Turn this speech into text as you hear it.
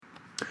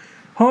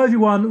Hi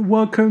everyone,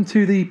 welcome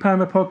to the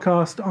Poema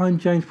podcast. I'm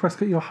James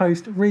Prescott, your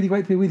host. Really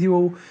great to be with you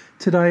all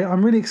today.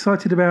 I'm really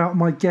excited about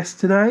my guest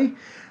today.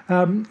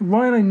 Ryan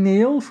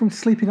O'Neill from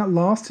Sleeping at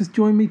Last has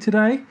joined me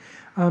today.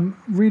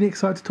 Really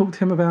excited to talk to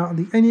him about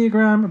the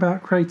Enneagram,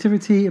 about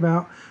creativity,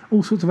 about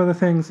all sorts of other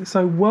things.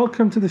 So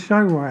welcome to the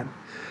show, Ryan.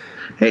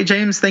 Hey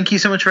James, thank you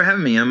so much for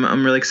having me.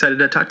 I'm really excited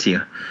to talk to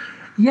you.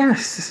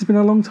 Yes, this has been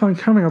a long time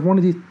coming. I've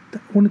wanted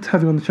to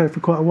have you on the show for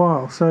quite a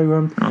while.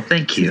 So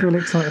thank you. It's really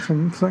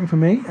exciting for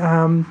me,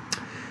 and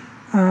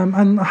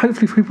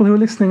hopefully for people who are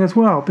listening as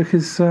well,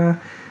 because we're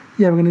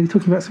going to be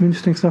talking about some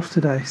interesting stuff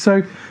today.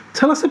 So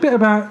tell us a bit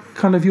about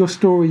kind of your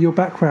story, your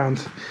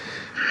background.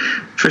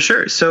 For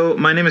sure. So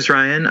my name is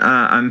Ryan.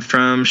 I'm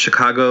from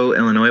Chicago,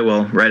 Illinois,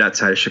 well, right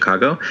outside of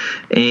Chicago.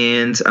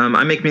 And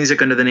I make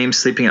music under the name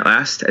Sleeping at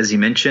Last, as you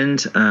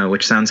mentioned,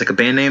 which sounds like a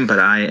band name, but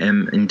I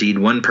am indeed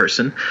one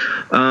person.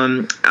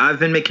 I've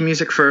been making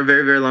music for a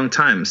very, very long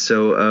time.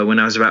 So when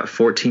I was about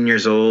 14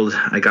 years old,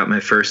 I got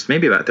my first,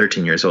 maybe about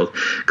 13 years old,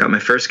 got my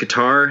first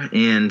guitar,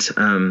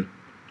 and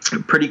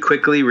pretty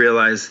quickly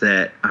realized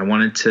that I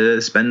wanted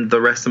to spend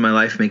the rest of my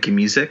life making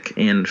music,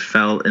 and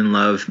fell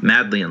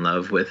madly in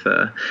love with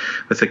the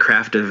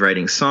craft of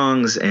writing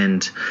songs,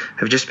 and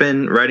have just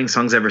been writing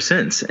songs ever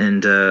since.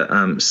 And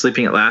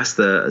Sleeping at Last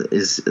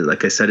is,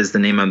 like I said, is the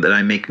name that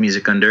I make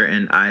music under,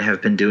 and I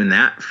have been doing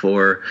that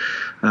for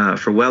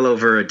well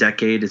over a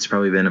decade. It's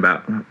probably been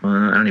about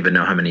I don't even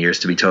know how many years,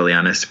 to be totally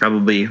honest.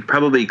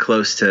 Probably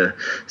close to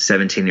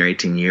 17 or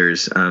 18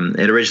 years.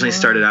 It originally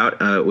started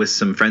out with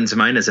some friends of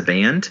mine as a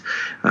band,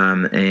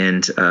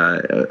 and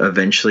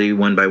eventually,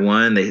 one by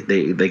one,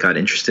 they got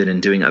interested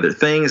in doing other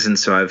things, and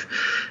so I've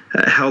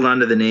held on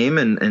to the name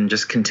and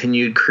just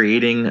continued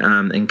creating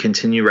and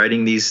continue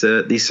writing these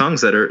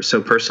songs that are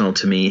so personal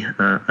to me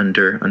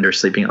under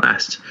Sleeping at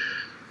Last.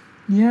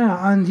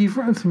 Yeah, and you've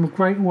written some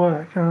great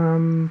work.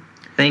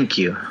 Thank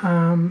you.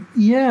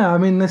 I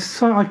mean, there's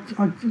so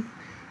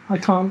I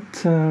can't.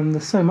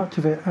 There's so much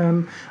of it.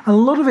 A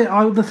lot of it.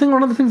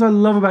 One of the things I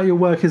love about your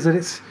work is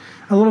that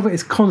a lot of it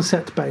is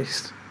concept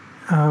based.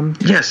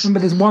 Yes.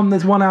 But there's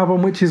one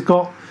album which has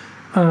got.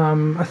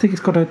 I think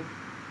it's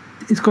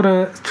got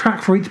a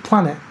track for each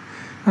planet,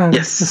 and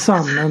yes, the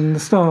sun and the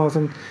stars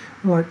and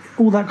like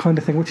all that kind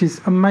of thing, which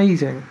is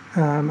amazing.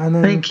 And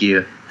then, thank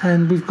you.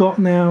 And we've got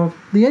now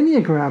the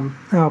Enneagram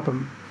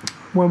album,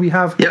 where we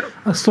have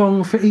a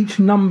song for each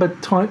number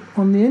type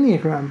on the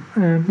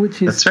Enneagram,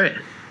 which is... That's right.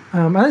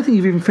 I don't think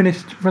you've even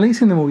finished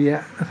releasing them all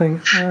yet, I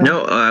think.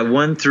 No,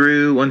 1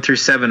 through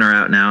 7 are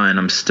out now, and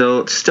I'm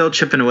still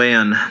chipping away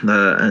on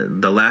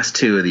the last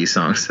 2 of these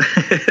songs.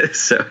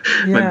 So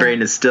my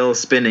brain is still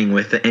spinning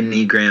with the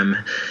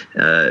Enneagram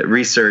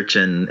research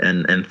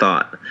and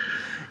thought.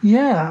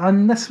 Yeah,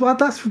 and that's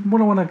what I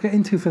want to get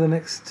into for the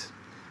next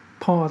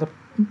part of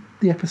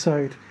the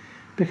episode.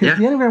 Because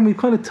the Enneagram, we've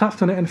kind of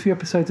touched on it in a few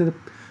episodes of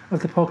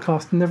the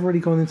podcast and never really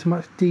gone into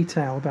much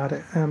detail about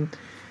it.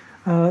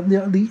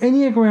 The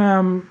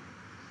Enneagram,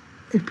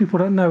 if people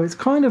don't know, it's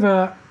kind of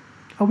I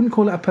wouldn't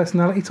call it a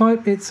personality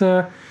type. It's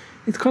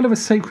kind of a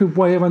sacred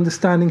way of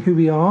understanding who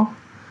we are.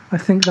 I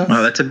think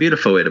that's a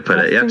beautiful way to put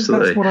it. Yeah,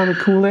 absolutely. That's what I would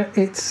call it.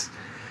 It's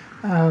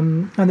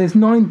and there's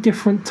 9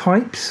 different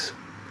types,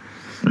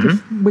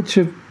 which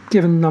are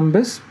given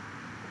numbers.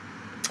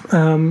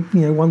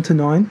 1 to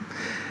 9.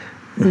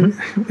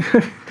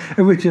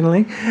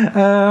 Originally,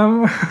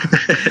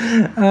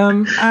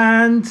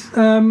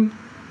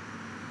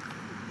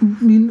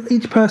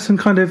 each person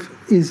kind of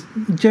is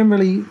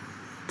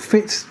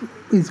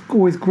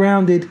always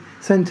grounded,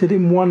 centered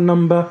in one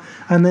number,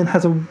 and then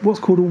has what's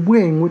called a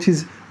wing, which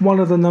is one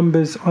of the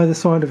numbers either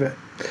side of it.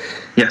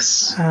 Yes.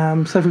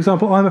 So, for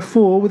example, I'm a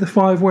 4 with a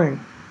 5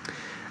 wing,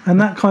 and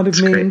that kind of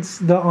means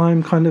that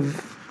I'm kind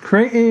of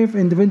creative,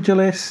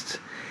 individualist.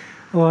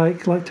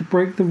 Like to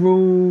break the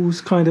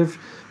rules, kind of,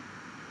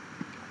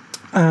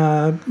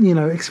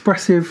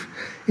 expressive,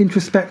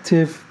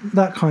 introspective,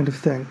 that kind of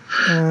thing.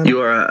 You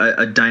are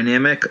a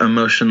dynamic,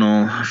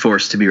 emotional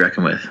force to be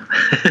reckoned with.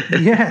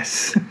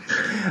 Yes.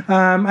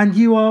 And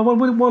you are,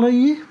 what are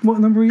you? What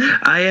number are you?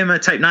 I am a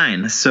type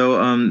 9. So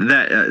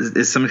that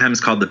is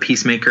sometimes called the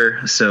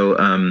peacemaker.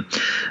 So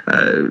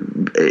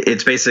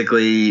it's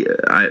basically,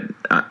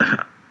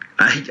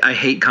 I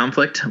hate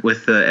conflict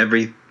with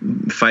every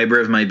fiber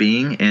of my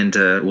being, and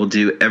will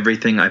do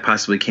everything I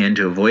possibly can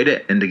to avoid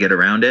it and to get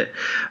around it.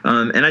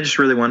 And I just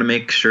really want to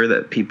make sure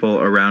that people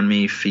around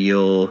me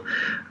feel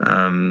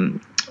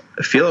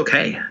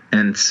okay.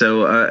 And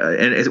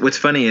so, what's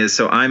funny is,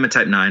 so I'm a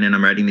type 9, and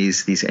I'm writing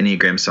these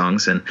Enneagram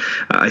songs, and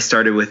I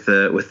started with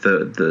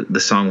the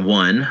song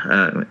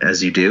 1,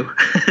 as you do.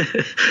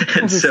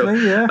 And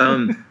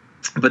so,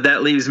 but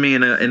that leaves me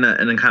in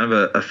a kind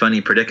of a funny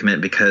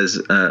predicament, because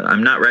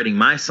I'm not writing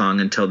my song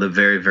until the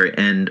very, very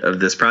end of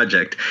this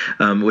project,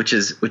 which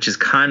is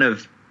kind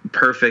of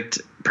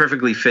perfect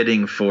perfectly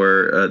fitting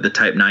for the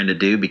type 9 to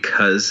do,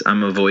 because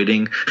I'm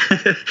avoiding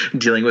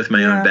dealing with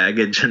my own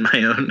baggage and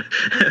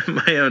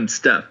my own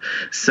stuff.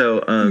 So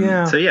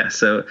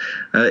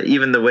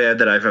even the way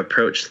that I've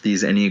approached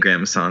these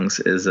Enneagram songs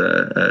is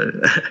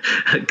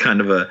a kind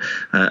of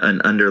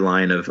an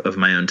underline of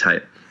my own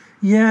type.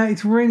 Yeah,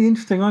 it's really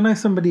interesting. I know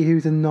somebody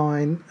who's a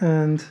 9,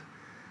 and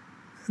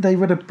they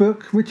read a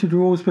book, Richard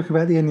Rohr's book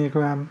about the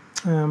Enneagram.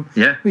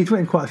 He's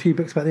written quite a few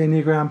books about the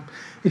Enneagram.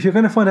 If you're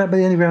going to find out about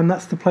the Enneagram,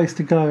 that's the place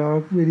to go. I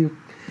really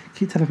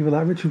keep telling people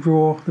that. Richard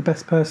Rohr, the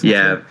best person.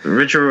 Yeah,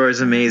 Richard Rohr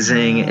is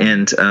amazing,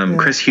 and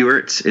Chris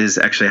Hewitt is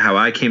actually how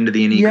I came to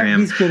the Enneagram. Yeah,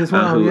 he's good as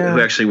well. Who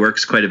actually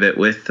works quite a bit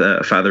with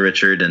Father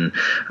Richard, and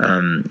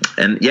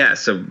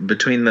so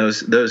between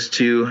those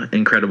two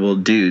incredible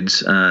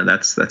dudes,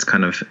 that's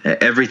kind of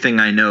everything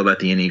I know about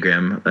the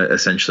Enneagram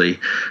essentially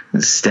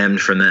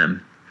stemmed from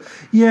them.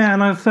 Yeah,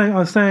 and I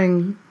was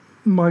saying,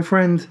 my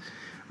friend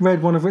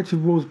read one of Richard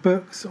Rohr's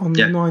books on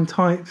the 9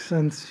 types,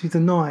 and she's a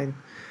 9.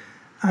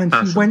 And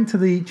she went to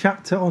the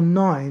chapter on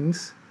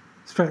 9s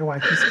straight away.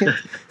 She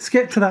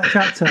skipped to that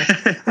chapter.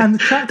 And the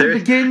chapter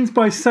begins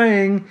by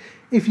saying,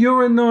 if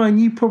you're a 9,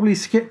 you probably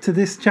skipped to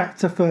this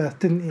chapter first,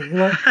 didn't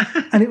you?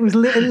 And it was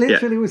literally,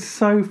 it was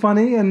so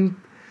funny. And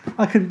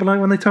I couldn't believe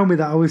when they told me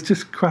that. I was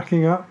just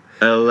cracking up.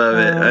 I love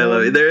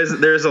it.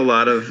 There's a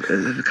lot of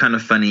kind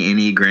of funny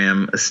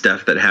Enneagram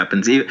stuff that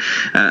happens.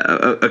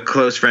 A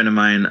close friend of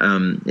mine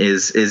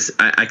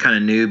I kind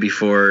of knew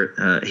before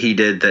he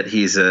did that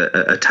he's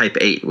a type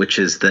 8, which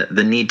is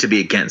the need to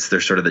be against.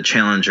 They're sort of the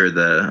challenger,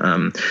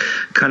 the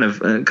kind of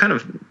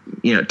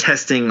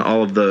testing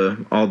all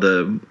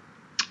the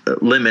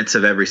limits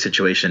of every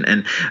situation.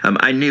 And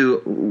I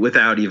knew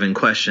without even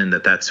question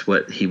that that's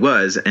what he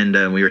was. And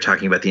we were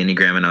talking about the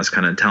Enneagram, and I was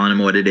kind of telling him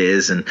what it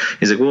is. And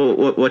he's like, well,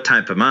 what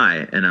type am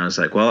I? And I was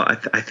like, well,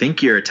 I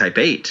think you're a type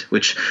 8,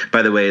 which,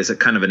 by the way, is a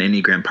kind of an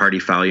Enneagram party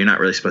foul. You're not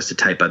really supposed to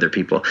type other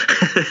people.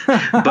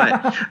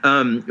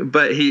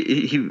 But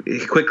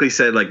he quickly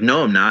said, like,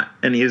 no, I'm not.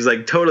 And he was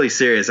like totally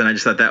serious. And I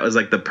just thought that was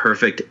like the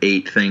perfect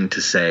 8 thing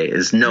to say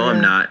is, no, I'm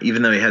not,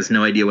 even though he has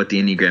no idea what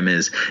the Enneagram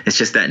is. It's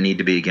just that need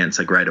to be against,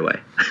 like, right away.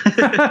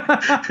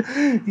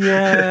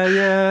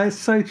 yeah, it's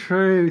so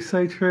true.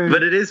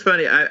 But it is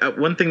funny.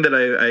 One thing that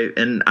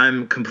and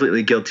I'm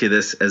completely guilty of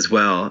this as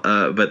well.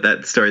 But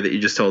that story that you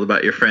just told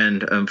about your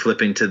friend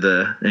flipping to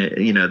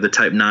the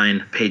type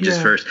 9 pages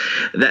first,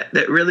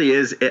 that really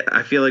is.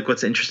 I feel like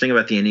what's interesting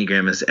about the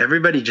Enneagram is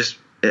everybody just.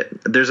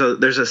 There's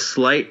a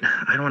slight,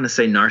 I don't want to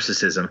say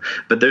narcissism,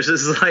 but there's a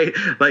slight,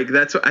 like,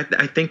 that's what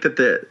I think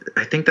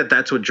that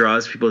that's what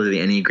draws people to the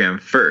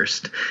Enneagram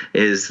first,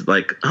 is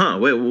like,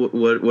 wait,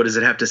 what does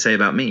it have to say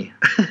about me?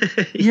 Every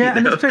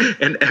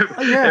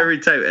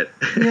time.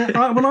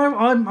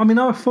 I'm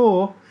a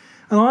 4,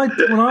 and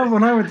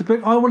when I read the book,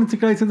 I wanted to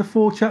go to the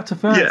 4 chapter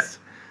first. Yeah.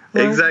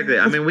 Exactly.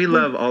 I mean, we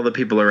love all the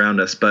people around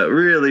us, but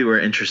really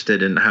we're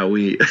interested in how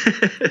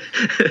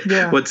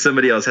what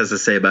somebody else has to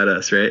say about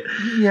us, right?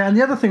 Yeah, and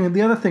the other thing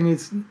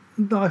is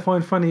that I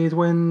find funny is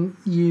when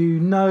you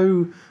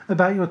know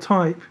about your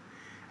type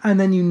and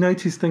then you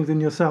notice things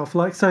in yourself.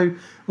 Like, so,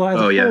 like,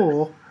 as a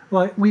 4,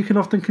 like, we can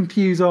often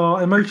confuse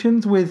our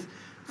emotions with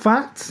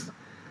facts.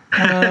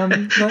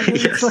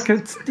 It's like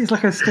a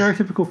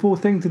stereotypical 4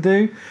 thing to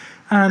do.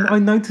 And I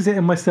notice it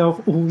in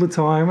myself all the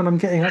time, and I'm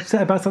getting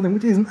upset about something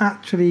which isn't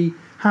actually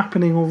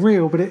happening or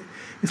real, but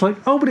it's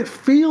like, but it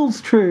feels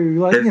true.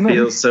 Like, it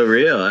feels so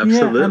real,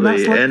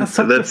 absolutely.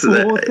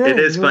 It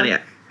is funny.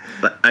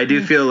 But I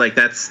do feel like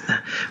that's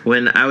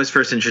when I was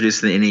first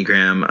introduced to the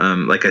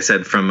Enneagram, like I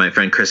said, from my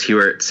friend Chris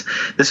Hewitt.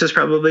 This was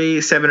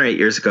probably 7 or 8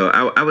 years ago.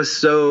 I was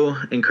so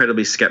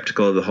incredibly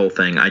skeptical of the whole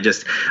thing. I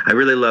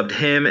really loved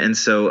him, and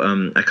so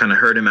I kind of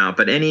heard him out.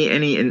 But any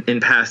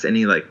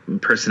like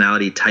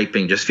personality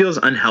typing just feels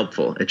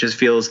unhelpful. It just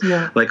feels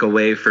like a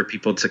way for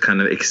people to kind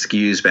of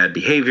excuse bad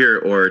behavior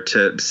or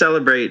to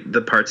celebrate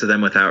the parts of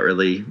them without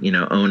really,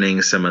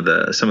 owning some of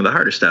the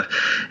harder stuff.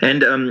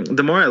 And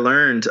the more I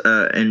learned,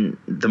 and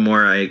the more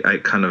I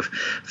kind of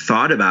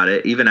thought about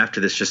it, even after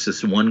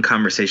this one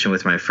conversation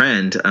with my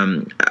friend,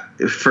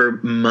 for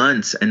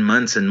months and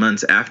months and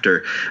months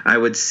after, I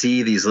would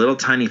see these little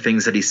tiny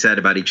things that he said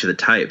about each of the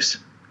types.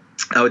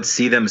 I would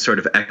see them sort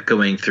of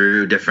echoing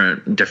through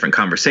different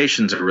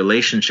conversations or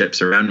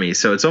relationships around me.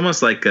 So it's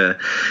almost like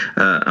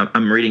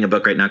I'm reading a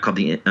book right now called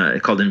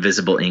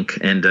Invisible Ink,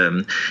 and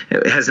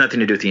it has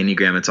nothing to do with the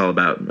Enneagram. It's all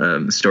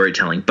about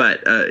storytelling.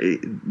 But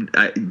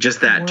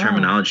just that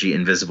terminology,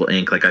 Invisible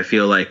Ink, like, I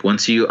feel like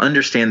once you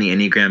understand the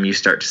Enneagram, you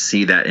start to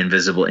see that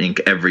invisible ink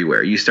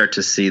everywhere. You start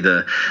to see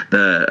the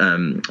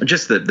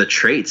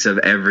traits of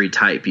every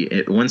type.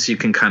 Once you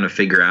can kind of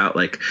figure out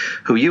like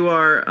who you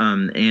are,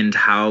 and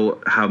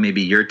how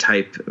maybe your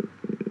type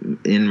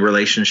in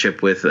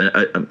relationship with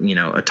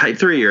a type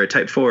 3 or a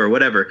type 4 or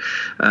whatever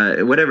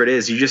it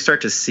is, you just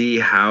start to see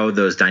how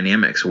those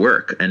dynamics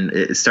work, and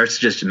it starts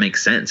to just make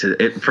sense.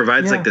 It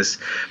provides like this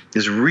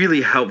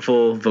really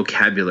helpful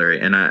vocabulary,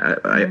 and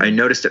I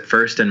noticed it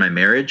first in my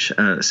marriage.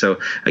 So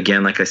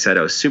again, like I said,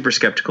 I was super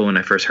skeptical when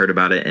I first heard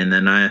about it, and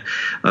then I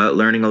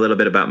learning a little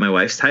bit about my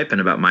wife's type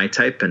and about my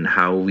type and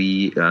how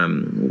we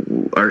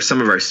are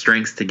some of our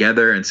strengths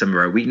together and some of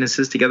our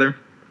weaknesses together.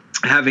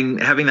 Having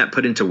that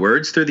put into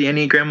words through the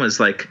Enneagram was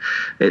like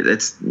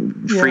it's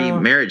free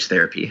marriage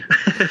therapy.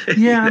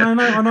 Yeah, and I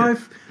know, and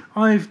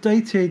I've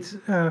dated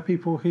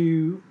people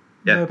who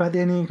know about the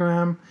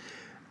Enneagram,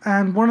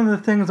 and one of the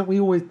things that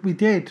we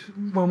did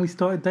when we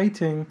started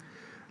dating,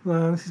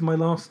 this is my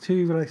last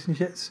 2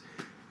 relationships,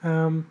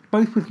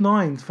 both with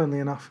 9s, funnily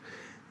enough.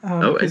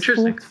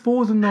 Interesting.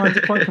 4s and 9s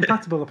are quite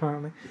compatible,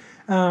 apparently.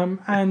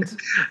 And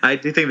I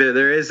do think that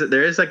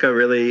there is like a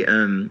really,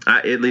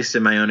 at least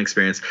in my own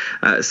experience,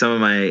 some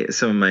of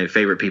my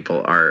favorite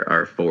people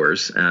are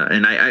 4s,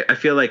 and I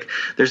feel like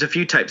there's a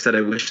few types that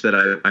I wish that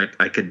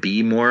I could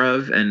be more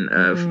of,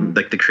 and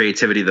like the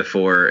creativity of the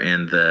 4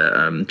 and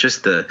the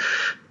just the,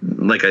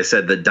 like I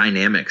said, the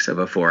dynamics of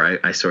a 4.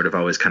 I sort of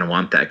always kind of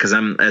want that, because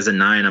as a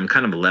 9, I'm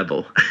kind of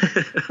level.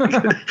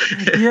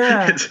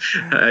 It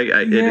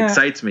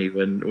excites me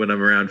when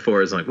I'm around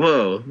 4s. I'm like,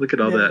 whoa, look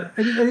at all that,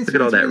 look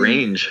at all that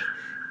range.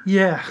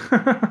 Yeah.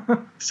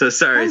 So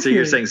sorry. So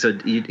you're saying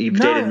you've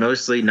dated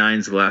mostly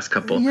 9s the last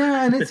couple.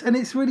 Yeah, and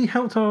it's really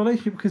helped our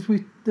relationship, because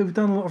we've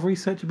done a lot of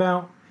research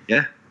about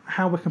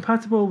how we're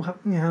compatible,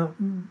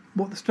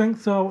 what the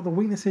strengths are, what the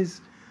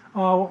weaknesses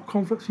are, what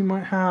conflicts we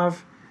might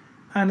have.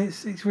 And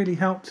it's really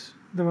helped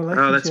the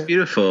relationship. Oh, that's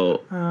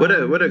beautiful. What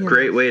a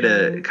great way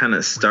to kind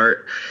of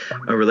start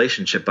a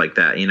relationship like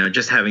that.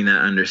 Just having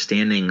that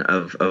understanding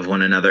of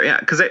one another. Yeah,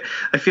 because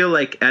I feel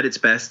like at its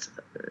best,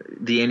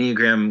 the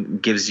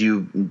Enneagram gives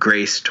you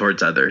grace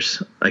towards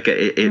others. Like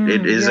it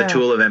is a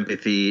tool of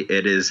empathy.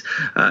 It is,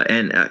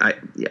 and I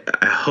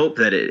hope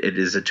that it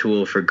is a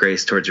tool for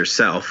grace towards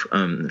yourself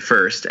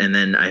first, and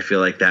then I feel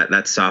like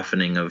that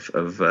softening of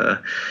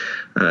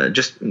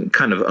just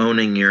kind of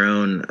owning your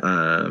own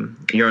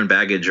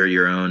baggage or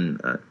your own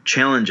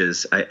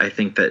challenges. I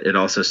think that it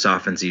also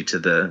softens you to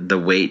the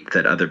weight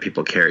that other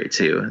people carry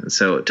too.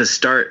 So to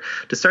start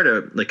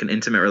an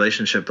intimate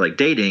relationship like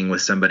dating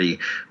with somebody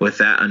with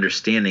that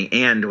understanding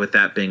and with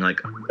that being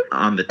like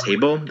on the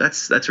table,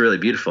 that's really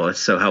beautiful. It's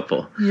so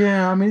helpful.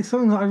 Yeah, I mean, it's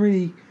something that I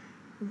really,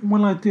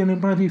 when I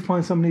do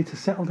find somebody to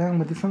settle down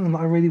with, it's something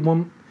that I really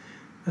want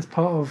as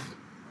part of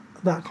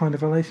that kind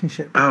of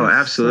relationship. Oh,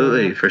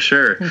 absolutely, for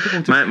sure.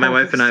 My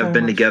wife and I have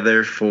been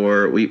together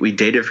we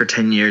dated for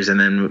 10 years, and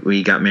then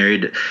we got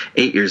married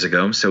 8 years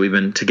ago. So we've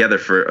been together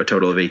for a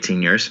total of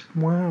 18 years.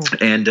 Wow.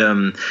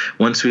 And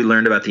once we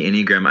learned about the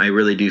Enneagram, I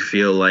really do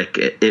feel like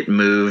it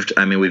moved.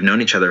 I mean, we've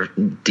known each other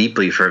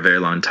deeply for a very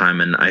long time,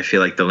 and I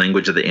feel like the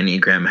language of the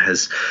Enneagram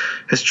has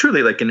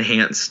truly like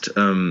enhanced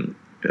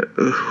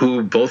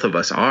who both of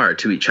us are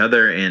to each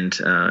other, and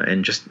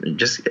just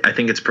I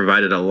think it's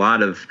provided a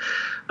lot of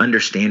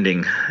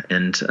understanding,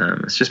 and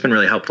it's just been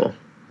really helpful.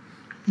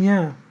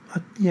 Yeah,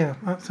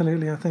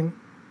 absolutely. I think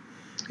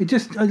it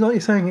just, like you're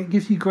saying, it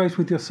gives you grace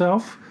with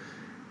yourself,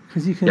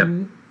 because you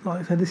can,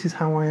 like I said, this is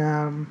how I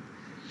am.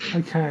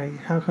 Okay,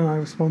 how can I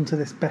respond to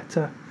this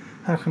better?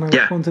 How can I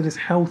respond to this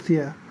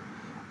healthier?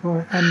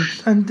 Right,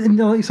 and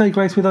like you say,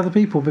 grace with other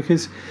people,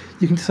 because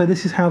you can say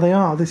this is how they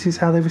are, this is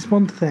how they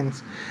respond to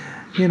things,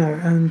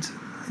 and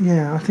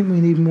I think we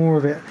need more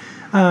of it.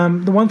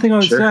 The one thing I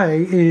would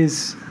say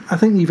is, I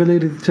think you've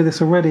alluded to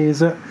this already, is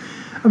that,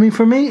 I mean,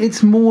 for me,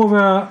 it's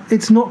more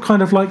it's not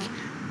kind of like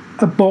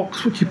a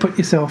box which you put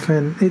yourself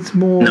in. It's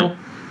more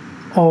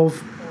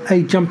of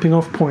a jumping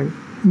off point,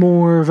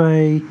 more of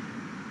a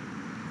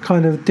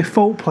kind of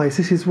default place.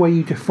 This is where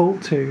you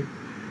default to.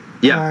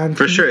 Yeah, and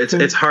for sure. It's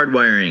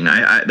hardwiring.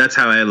 I that's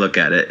how I look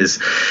at it. Is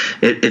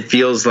it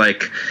feels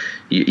like,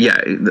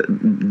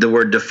 the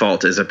word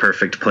default is a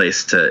perfect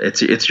place to.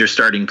 It's your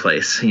starting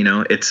place.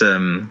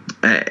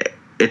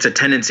 It's a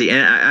tendency,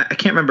 and I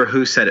can't remember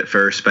who said it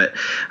first, but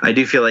I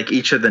do feel like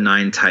each of the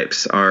 9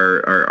 types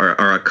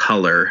are a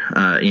color.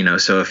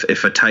 So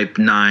if a type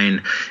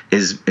 9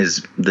 is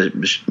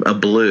a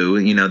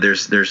blue,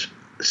 there's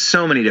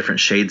so many different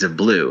shades of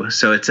blue.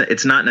 So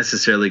it's not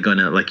necessarily going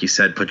to, like you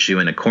said, put you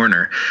in a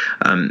corner.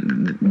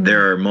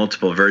 There are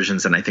multiple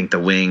versions, and I think the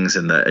wings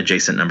and the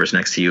adjacent numbers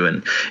next to you,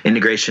 and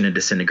integration and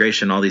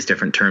disintegration, all these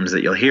different terms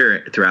that you'll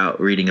hear throughout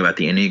reading about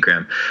the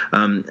Enneagram.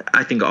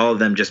 I think all of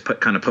them just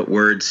put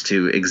words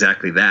to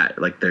exactly that,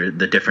 like they're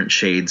the different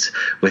shades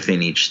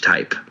within each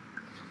type.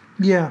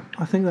 Yeah,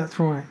 I think that's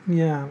right.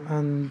 Yeah,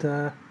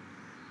 and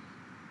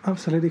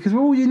absolutely, because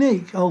we're all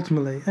unique.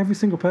 Ultimately, every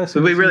single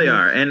person. We really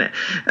are, and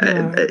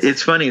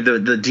it's funny.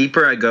 The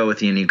deeper I go with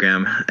the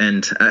Enneagram,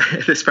 and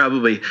this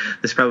probably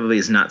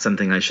is not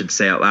something I should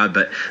say out loud,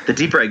 but the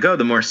deeper I go,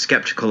 the more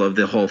skeptical of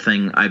the whole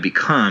thing I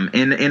become,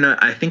 in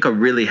I think a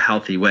really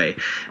healthy way,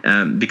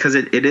 because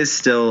it is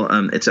still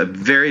it's a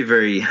very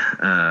very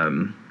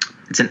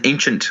it's an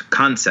ancient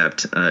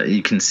concept.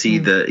 You can see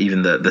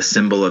even the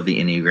symbol of the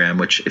Enneagram,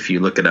 which if you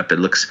look it up, it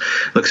looks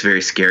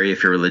very scary.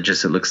 If you're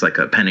religious, it looks like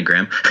a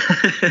pentagram,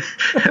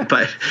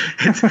 but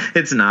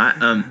it's not.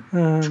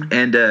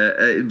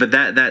 But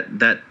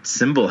that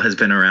symbol has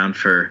been around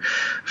for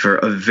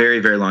a very,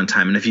 very long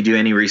time. And if you do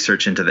any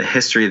research into the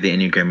history of the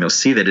Enneagram, you'll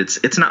see that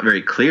it's not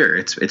very clear.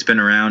 It's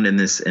been around in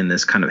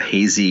this kind of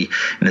hazy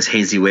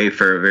way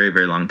for a very,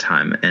 very long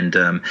time. And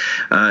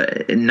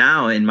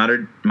now in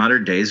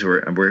modern days,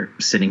 we're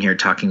sitting here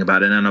talking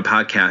about it on a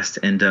podcast,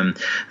 and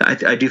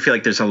I do feel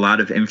like there's a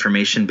lot of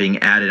information being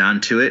added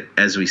onto it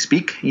as we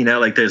speak.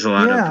 Like there's a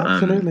lot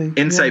of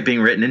insight being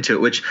written into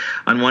it, which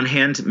on one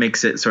hand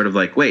makes it sort of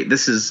like, wait,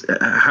 this is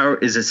how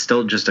is it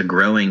still just a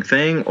growing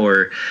thing,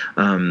 or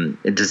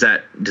does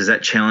that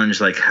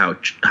challenge like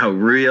how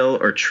real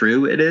or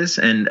true it is?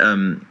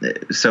 And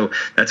so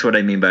that's what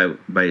I mean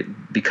by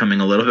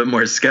becoming a little bit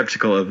more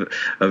skeptical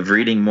of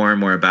reading more and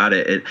more about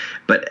it.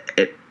 But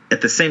at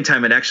the same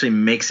time, it actually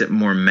makes it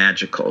more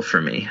magical for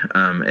me.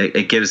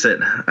 It gives it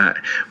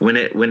when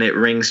it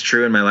rings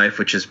true in my life,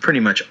 which is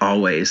pretty much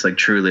always, like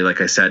truly,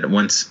 like I said,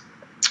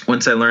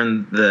 once I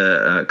learned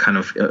the kind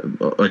of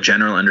a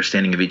general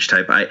understanding of each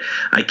type,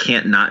 I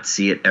can't not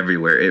see it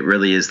everywhere. It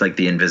really is like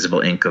the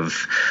invisible ink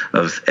of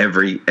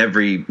every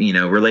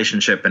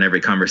relationship and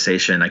every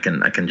conversation. I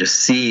can just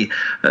see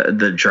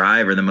the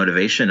drive or the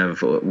motivation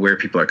of where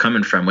people are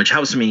coming from, which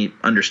helps me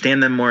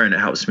understand them more, and it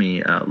helps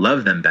me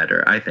love them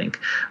better, I think.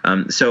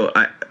 So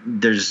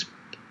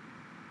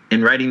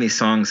in writing these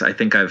songs, I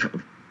think I've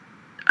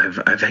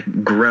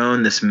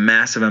grown this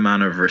massive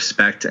amount of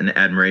respect and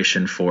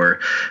admiration for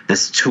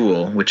this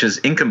tool, which is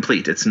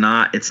incomplete. It's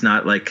not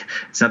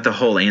the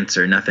whole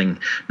answer. Nothing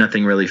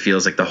really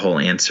feels like the whole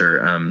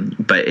answer.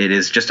 But it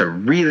is just a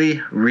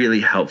really, really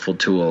helpful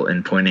tool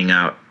in pointing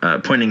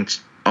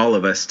all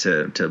of us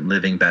to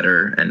living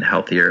better and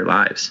healthier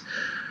lives.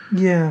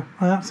 Yeah,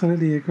 I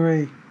absolutely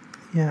agree.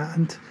 Yeah,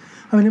 and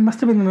I mean, it must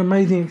have been an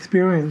amazing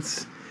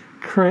experience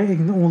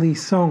creating all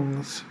these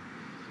songs.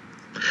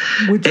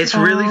 It's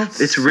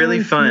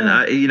really fun.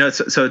 Yeah.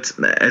 So it's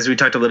as we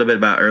talked a little bit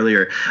about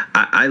earlier.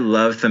 I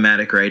love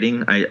thematic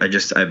writing. I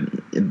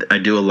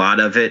do a lot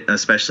of it,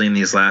 especially in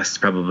these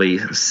last probably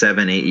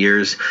 7-8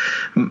 years.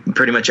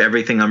 Pretty much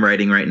everything I'm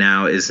writing right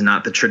now is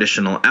not the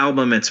traditional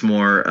album. It's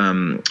more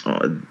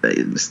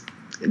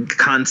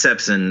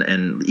concepts and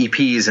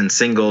EPs and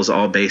singles,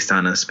 all based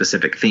on a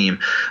specific theme,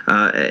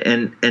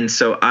 and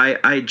so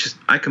I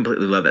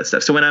completely love that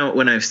stuff. So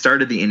when I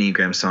started the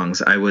Enneagram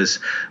songs, I was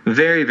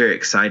very, very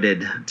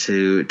excited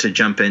to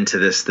jump into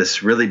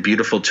this really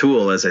beautiful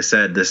tool. As I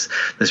said, this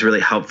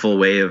really helpful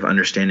way of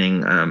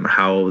understanding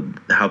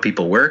how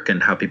people work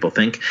and how people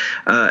think,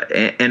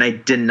 and I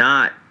did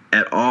not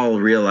at all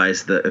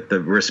realize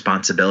the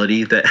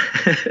responsibility that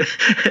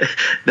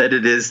that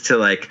it is to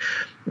like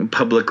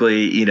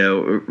publicly,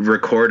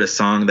 record a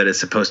song that is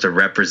supposed to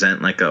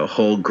represent like a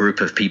whole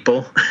group of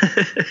people.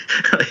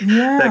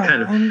 That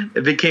kind of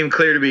it became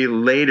clear to me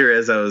later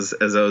as I was,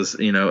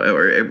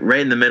 or right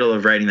in the middle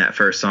of writing that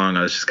first song.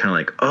 I was just kind of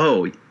like,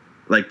 oh,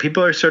 like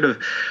people are sort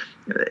of,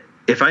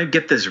 if I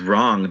get this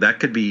wrong, that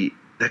could be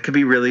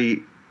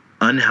really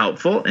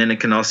unhelpful, and it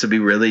can also be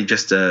really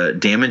just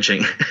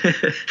damaging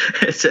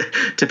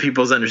to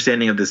people's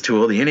understanding of this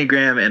tool, the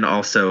Enneagram, and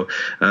also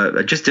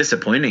just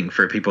disappointing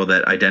for people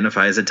that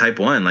identify as a type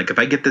 1. Like if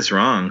I get this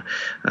wrong,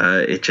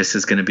 it just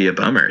is going to be a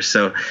bummer.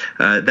 So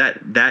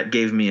that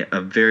gave me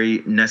a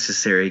very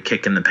necessary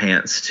kick in the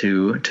pants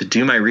to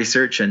do my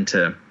research and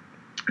to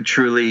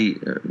truly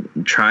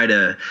try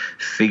to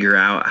figure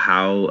out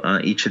how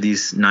each of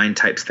these 9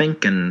 types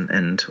think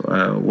and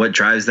what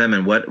drives them,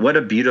 and what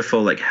a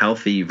beautiful, like,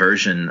 healthy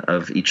version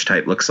of each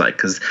type looks like.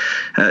 Because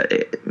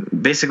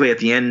basically at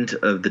the end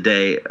of the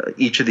day,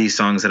 each of these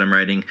songs that I'm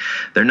writing,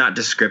 they're not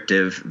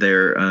descriptive.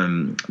 They're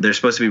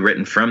supposed to be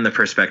written from the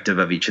perspective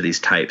of each of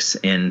these types,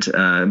 and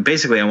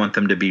basically I want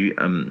them to be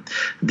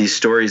these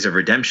stories of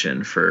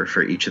redemption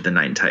for each of the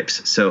 9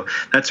 types. So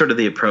that's sort of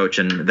the approach,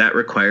 and that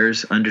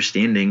requires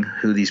understanding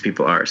who these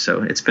people are.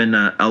 So it's been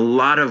a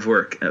lot of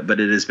work, but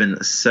it has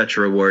been such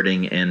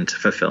rewarding and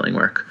fulfilling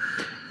work.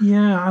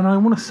 Yeah, and I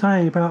want to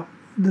say about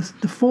the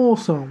 4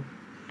 song,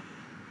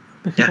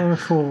 because I was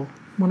 4.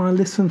 When I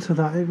listened to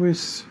that, it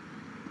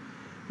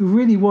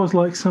really was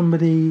like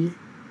somebody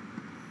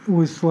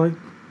was like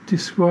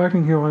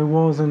describing who I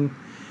was and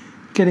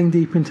getting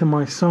deep into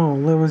my soul.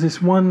 There was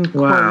this one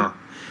quote. Wow.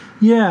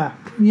 Yeah.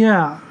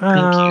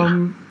 Thank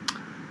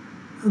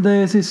you.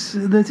 There's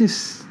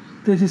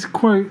this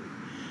quote.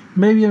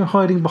 Maybe I'm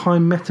hiding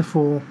behind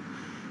metaphor,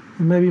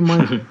 and maybe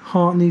my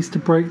heart needs to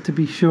break to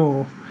be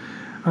sure.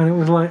 And it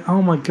was like,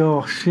 oh my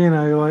gosh, yeah.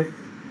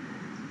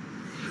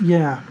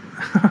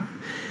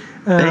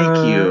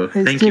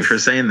 Thank you for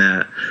saying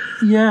that.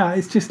 Yeah,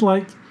 it's just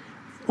like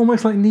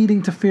almost like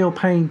needing to feel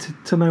pain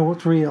to know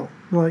what's real,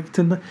 like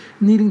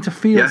needing to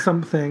feel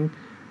something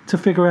to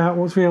figure out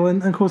what's real.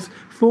 And of course,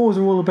 4s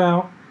are all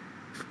about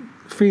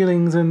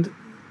feelings and,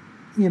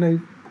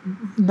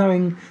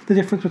 knowing the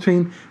difference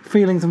between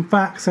feelings and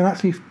facts, and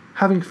actually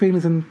having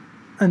feelings and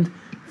and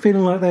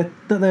feeling like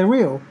they're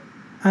real,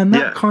 and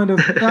that kind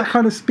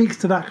of speaks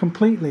to that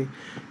completely.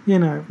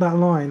 That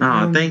line.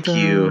 Oh, and, thank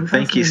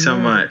you so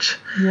much.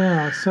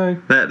 Yeah, so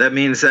that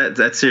means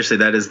that seriously,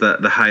 that is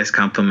the highest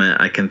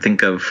compliment I can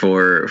think of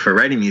for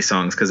writing these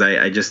songs, because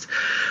I just,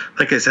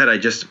 like I said,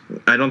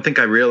 I don't think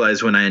I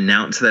realized when I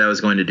announced that I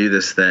was going to do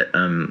this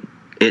that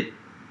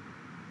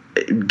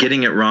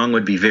getting it wrong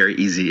would be very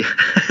easy.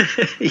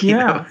 It's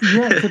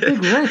a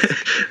big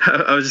risk.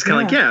 I was just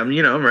kind of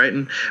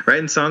I'm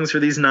writing songs for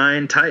these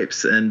 9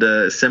 types,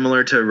 and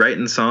similar to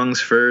writing songs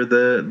for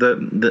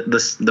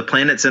the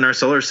planets in our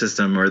solar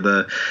system,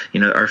 or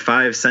our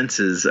 5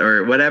 senses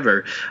or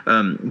whatever.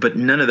 But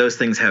none of those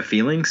things have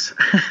feelings.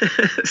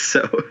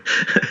 So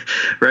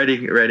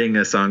writing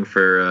a song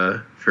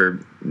for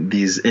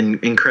these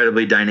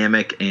incredibly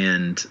dynamic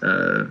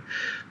and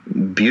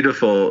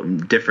beautiful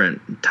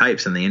different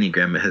types in the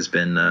Enneagram has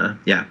been a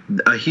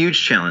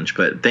huge challenge.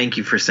 But thank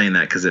you for saying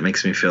that, because it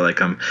makes me feel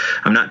like I'm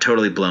not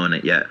totally blowing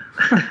it yet.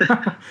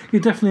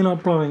 You're definitely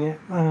not blowing it.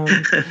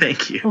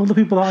 Thank you. All the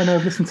people that I know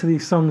have listened to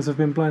these songs have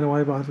been blown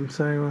away by them,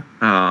 so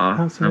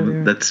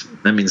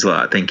that means a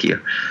lot. Thank you.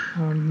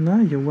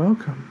 No, you're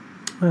welcome.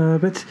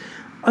 But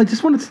I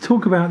just wanted to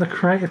talk about the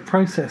creative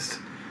process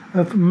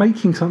of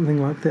making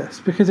something like this,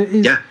 because it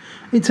is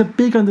it's a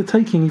big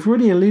undertaking. You've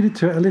already alluded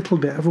to it a little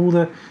bit, of all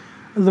the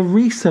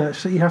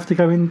research that you have to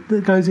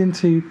that goes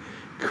into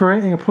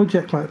creating a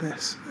project like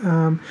this.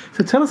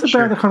 So tell us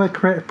about the kind of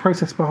creative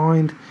process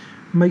behind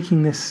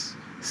making this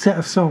set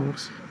of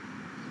songs.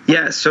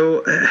 Yeah,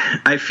 so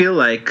I feel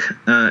like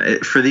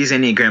for these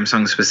Enneagram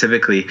songs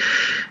specifically,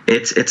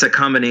 it's a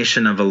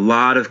combination of a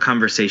lot of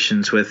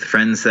conversations with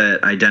friends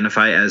that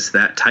identify as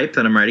that type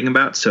that I'm writing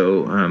about.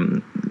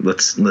 So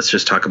let's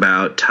just talk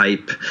about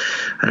type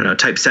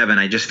 7.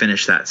 I just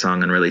finished that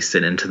song and released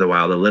it into the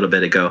wild a little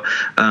bit ago.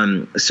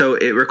 So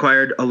it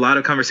required a lot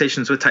of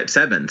conversations with type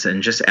 7s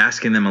and just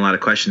asking them a lot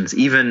of questions,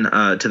 even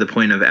to the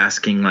point of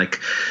asking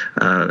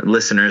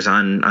listeners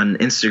on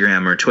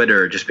Instagram or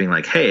Twitter, just being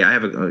like, hey, I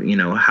have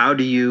a, how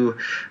do you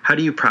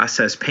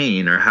process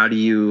pain, or how do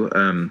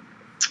you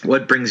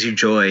what brings you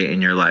joy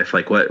in your life?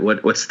 Like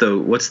what's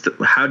the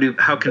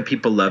how can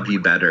people love you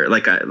better?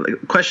 Like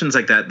questions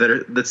like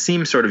that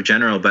seem sort of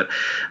general, but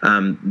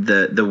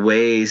the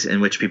ways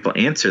in which people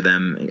answer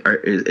them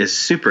is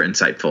super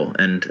insightful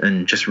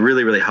and just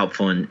really, really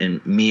helpful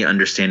in me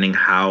understanding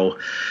how,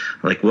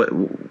 like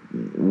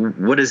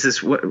what is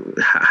this?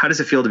 How does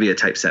it feel to be a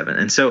type 7?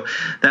 And so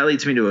that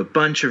leads me to a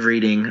bunch of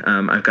reading.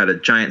 I've got a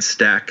giant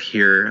stack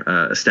here,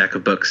 a stack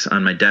of books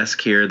on my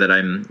desk here that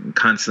I'm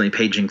constantly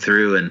paging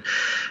through and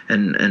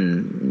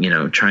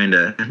trying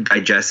to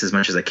digest as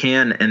much as I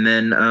can. And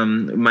then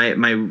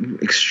my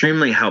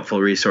extremely helpful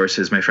resource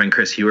is my friend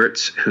Chris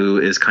Hewerts, who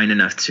is kind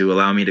enough to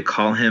allow me to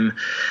call him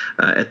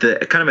at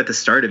the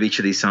start of each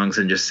of these songs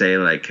and just say,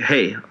 like,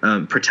 hey,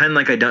 pretend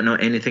like I don't know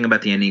anything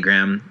about the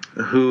Enneagram.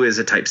 Who is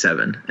a type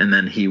 7? And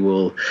then he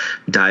will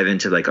dive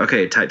into like,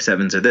 okay, type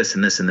 7s are this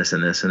and this and this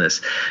and this and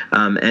this.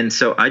 And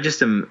so I'm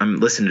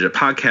listening to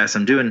podcasts.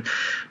 I'm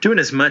doing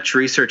as much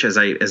research as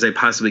I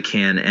possibly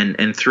can.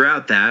 And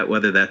throughout that,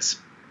 whether that's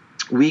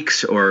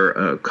weeks or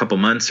a couple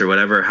months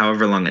or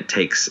however long it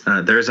takes,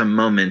 there's a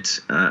moment,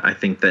 I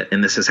think that,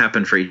 and this has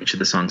happened for each of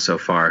the songs so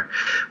far,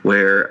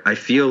 where I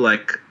feel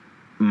like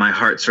my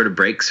heart sort of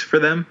breaks for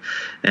them.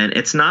 And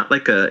it's not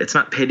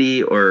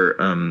pity or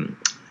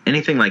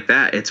anything like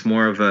that. It's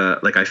more of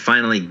I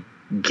finally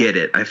get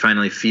it. I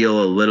finally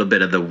feel a little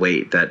bit of the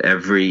weight that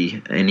every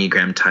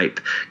Enneagram type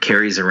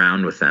carries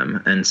around with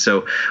them. And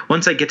so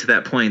once I get to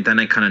that point, then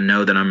I kind of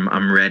know that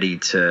I'm ready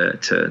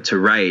to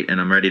write, and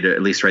I'm ready to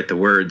at least write the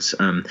words.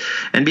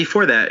 And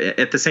before that,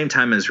 at the same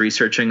time as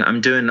researching, I'm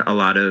doing a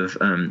lot of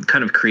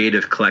kind of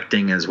creative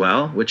collecting as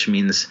well, which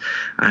means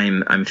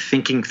I'm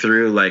thinking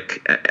through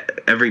like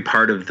every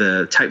part of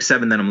the type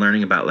 7 that I'm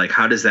learning about, like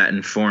how does that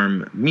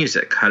inform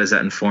music? How does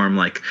that inform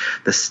like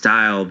the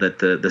style that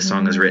the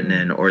song is written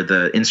in, or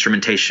the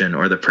instrumentation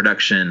or the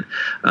production?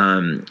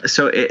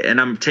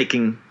 And I'm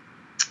taking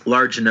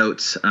large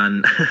notes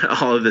on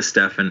all of this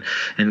stuff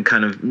and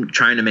kind of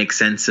trying to make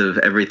sense of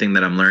everything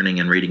that I'm learning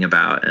and reading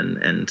about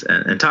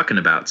and talking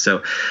about.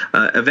 So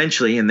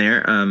eventually in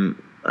there,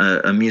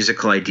 a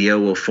musical idea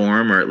will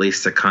form, or at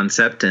least a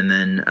concept. And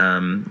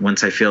then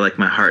once I feel like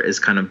my heart is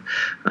kind of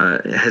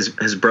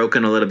has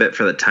broken a little bit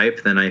for the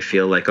type, then I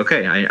feel like,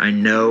 okay, I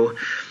know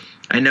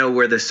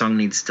where this song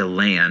needs to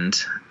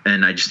land,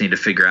 and I just need to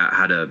figure out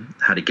how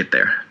to get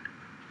there.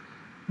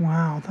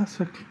 Wow, that's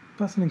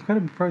an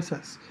incredible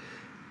process.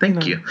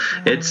 Thank you.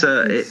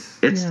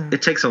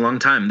 It takes a long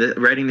time.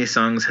 Writing these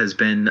songs has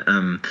been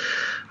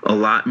a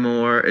lot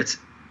more.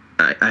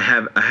 I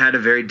had a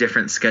very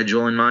different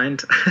schedule in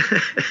mind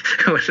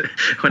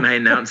when I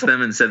announced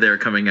them and said they were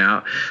coming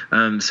out.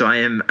 So I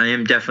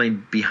am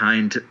definitely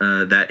behind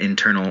that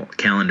internal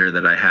calendar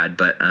that I had,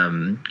 but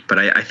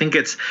I think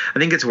it's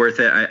worth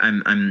it.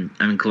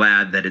 I'm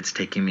glad that it's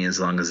taking me as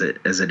long as it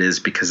is,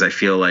 because I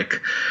feel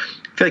like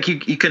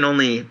you can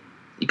only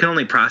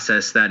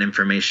process that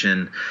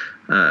information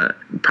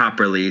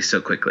properly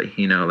so quickly.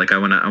 Like I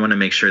want to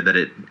make sure that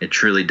it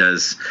truly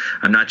does.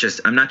 I'm not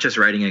just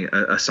writing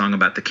a song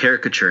about the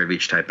caricature of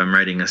each type. I'm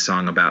writing a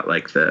song about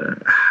like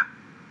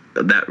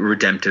that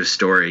redemptive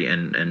story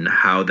and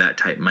how that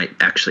type might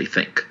actually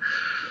think.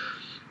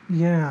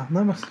 Yeah,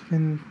 that must have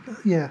been,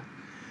 yeah.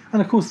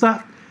 And of course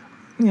that,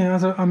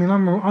 yeah, I'm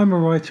a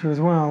writer as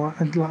well,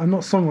 and like, I'm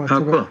not a songwriter,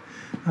 Oh, cool.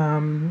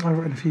 but I've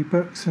written a few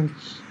books, and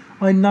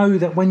I know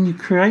that when you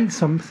create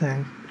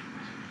something,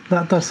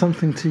 that does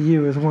something to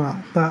you as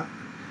well. That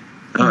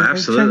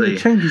absolutely, it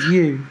changes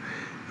you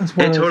as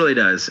well. It totally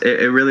does.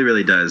 It really,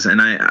 really does.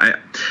 And I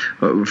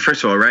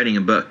first of all, writing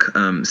a book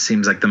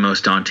seems like the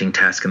most daunting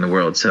task in the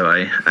world. So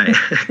I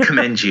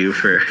commend you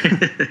for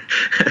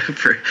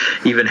for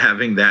even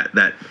having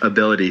that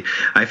ability.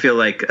 I feel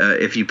like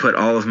if you put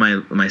all of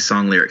my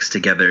song lyrics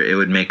together, it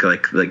would make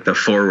like the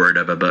foreword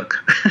of a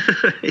book.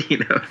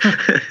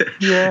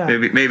 Yeah.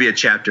 maybe a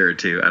chapter or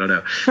two. I don't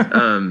know.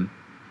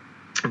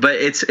 But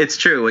it's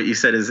true. What you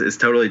said is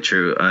totally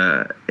true.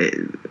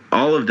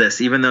 All of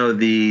this, even though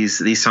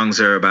these songs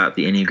are about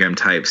the Enneagram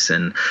types,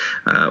 and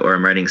or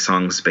I'm writing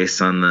songs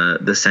based on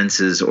the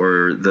senses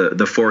or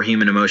the four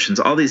human emotions,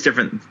 all these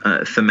different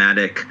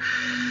thematic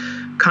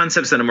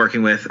concepts that I'm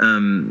working with,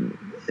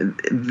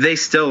 they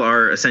still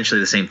are essentially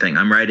the same thing.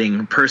 I'm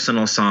writing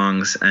personal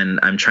songs,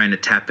 and I'm trying to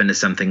tap into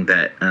something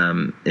that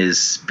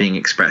is being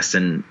expressed,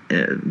 and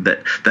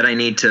that I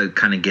need to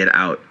kind of get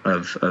out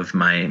of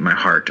my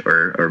heart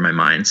or my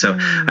mind. So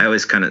I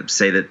always kind of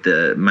say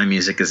that my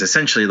music is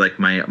essentially like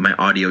my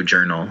audio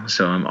journal.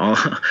 So I'm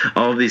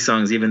all of these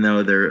songs, even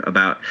though they're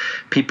about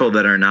people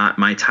that are not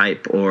my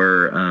type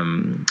or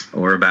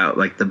about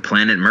like the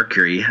planet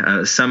Mercury,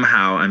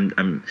 somehow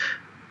I'm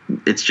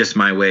it's just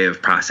my way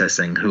of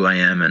processing who I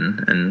am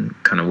and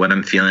kind of what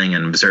I'm feeling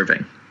and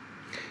observing.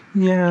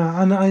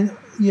 Yeah,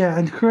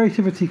 and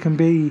creativity can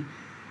be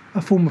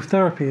a form of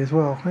therapy as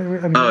well.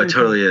 It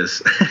totally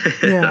is.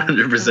 Yeah,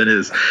 100%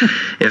 is.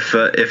 If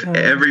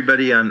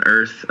everybody on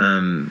Earth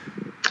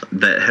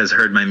that has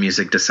heard my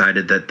music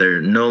decided that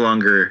they're no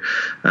longer,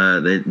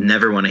 they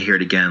never want to hear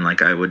it again,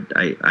 like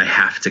I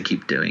have to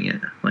keep doing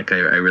it. Like I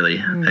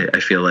really, I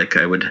feel like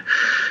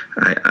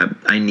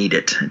I need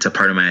it. It's a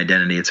part of my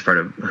identity. It's a part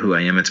of who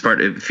I am. It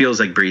feels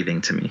like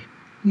breathing to me.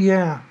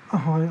 Yeah.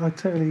 I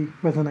totally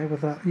resonate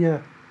with that.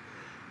 Yeah.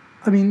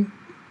 I mean,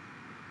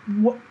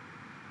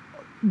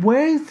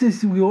 where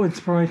does your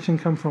inspiration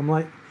come from?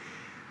 Like,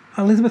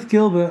 Elizabeth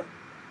Gilbert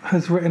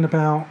has written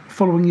about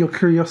following your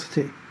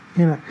curiosity,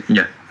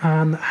 Yeah.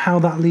 And how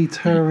that leads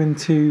her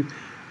into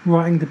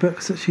writing the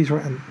books that she's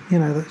written.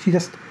 That she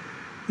just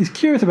is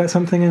curious about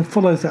something and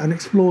follows that and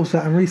explores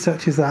that and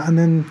researches that, and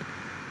then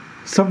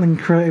something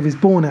creative is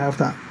born out of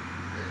that.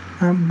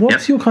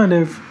 What's your kind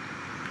of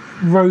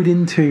road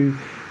into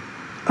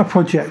a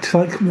project?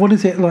 Like, what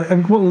is it like?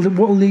 And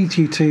what leads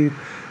you to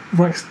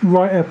write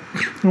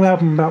an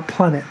album about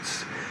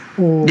planets,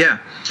 or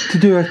to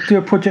do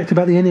a project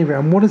about the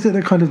Enneagram? What is it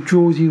that kind of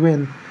draws you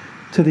in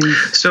to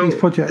these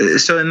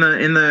projects? So in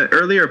the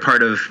earlier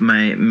part of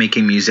my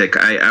making music,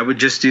 I would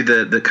just do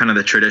the kind of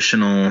the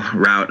traditional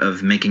route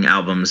of making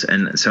albums,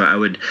 and so I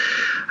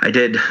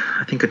did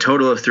I think a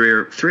total of three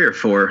or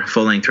four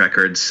full length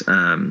records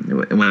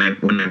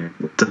when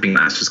Flipping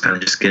Glass was kind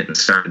of just getting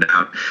started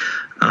out.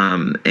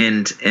 And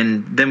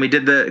then we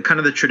did the kind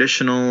of the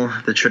traditional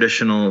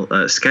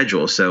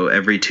schedule. So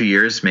every 2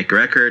 years, make a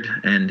record,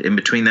 and in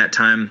between that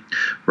time,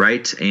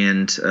 write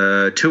and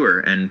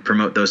tour and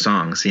promote those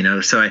songs.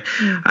 So I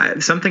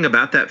something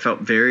about that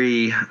felt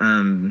very.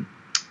 It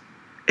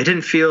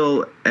didn't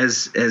feel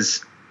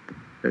as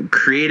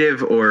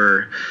creative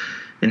or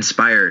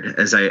inspired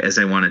as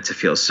I wanted to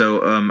feel.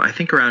 So I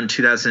think around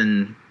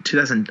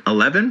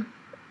 2011.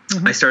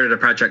 I started a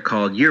project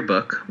called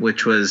Yearbook,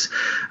 which was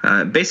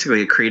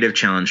basically a creative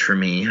challenge for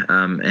me.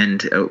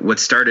 And what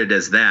started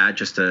as that,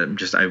 just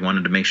I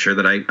wanted to make sure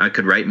that I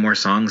could write more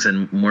songs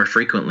and more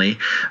frequently.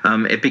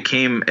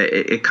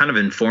 It kind of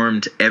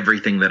informed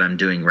everything that I'm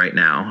doing right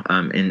now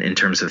in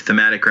terms of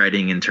thematic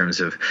writing, in terms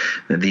of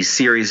these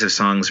series of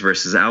songs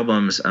versus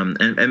albums.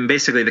 And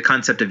basically the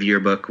concept of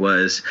Yearbook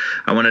was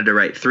I wanted to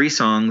write 3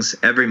 songs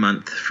every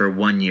month for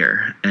 1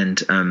 year. And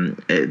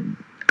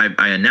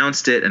I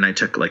announced it, and I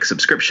took like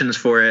subscriptions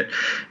for it,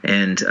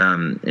 and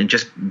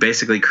just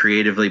basically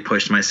creatively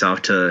pushed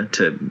myself to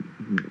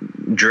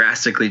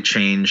drastically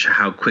change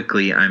how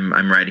quickly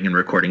I'm writing and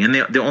recording. And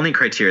the only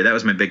criteria, that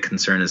was my big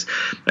concern, is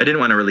I didn't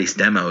want to release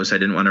demos. I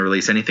didn't want to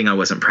release anything I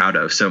wasn't proud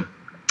of. So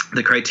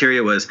the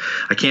criteria was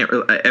I can't.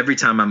 Every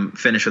time I'm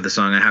finished with a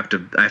song, I have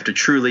to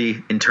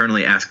truly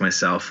internally ask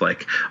myself,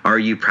 like, are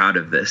you proud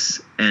of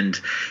this? And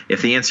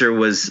if the answer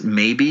was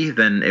maybe,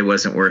 then it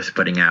wasn't worth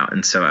putting out.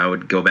 And so I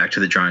would go back to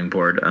the drawing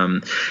board.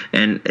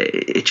 And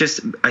it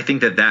just, I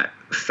think that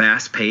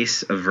fast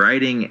pace of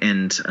writing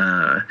and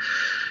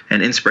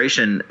and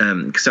inspiration.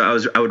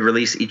 So I would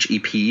release each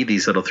EP,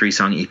 these little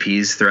 3-song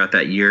EPs throughout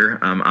that year.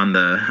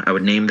 I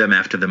would name them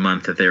after the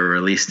month that they were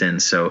released in.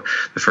 So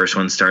the first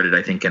one started,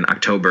 I think, in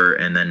October,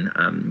 and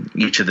then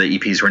each of the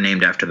EPs were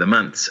named after the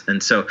months.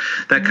 And so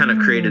that kind of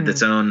created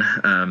its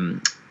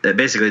own.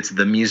 Basically, it's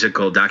the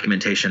musical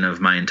documentation of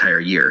my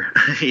entire year,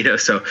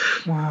 So,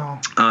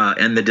 wow.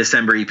 And the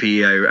December EP,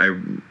 I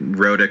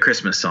wrote a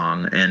Christmas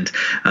song, and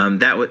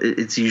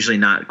it's usually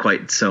not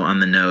quite so on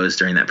the nose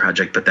during that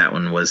project, but that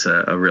one was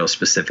a real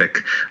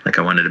specific. Like,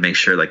 I wanted to make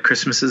sure, like,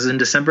 Christmas is in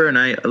December, and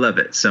I love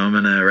it, so I'm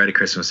gonna write a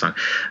Christmas song.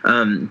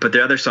 But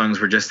the other songs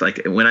were just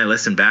like, when I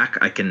listen back,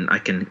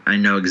 I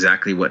know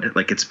exactly what,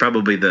 like, it's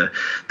probably the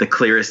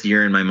clearest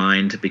year in my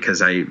mind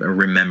because I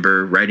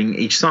remember writing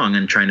each song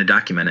and trying to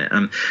document it.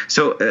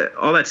 So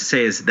all that to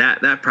say is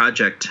that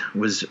project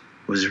was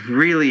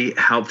really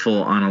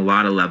helpful on a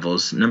lot of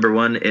levels. Number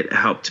one, it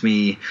helped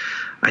me.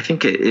 I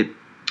think it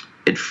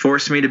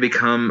forced me to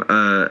become.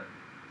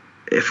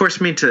 It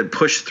forced me to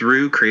push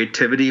through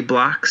creativity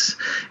blocks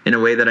in a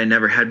way that I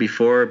never had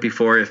before.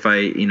 Before, if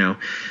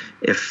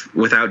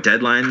without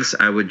deadlines,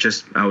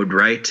 I would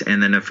write,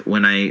 and then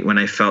when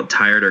I felt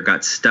tired or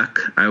got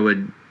stuck, I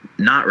would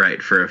not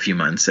write for a few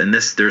months. And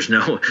there's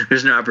no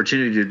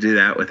opportunity to do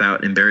that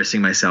without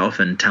embarrassing myself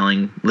and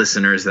telling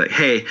listeners that,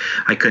 hey,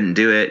 I couldn't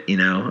do it.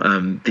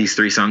 These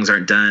 3 songs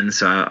aren't done,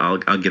 so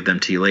I'll give them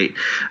to you late.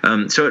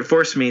 So it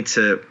forced me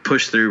to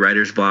push through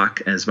writer's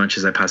block as much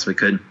as I possibly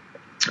could.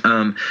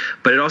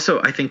 But it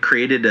also, I think,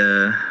 created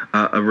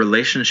a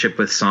relationship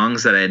with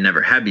songs that I had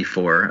never had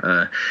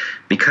before,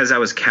 because I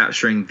was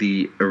capturing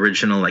the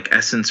original, like,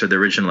 essence or the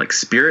original, like,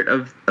 spirit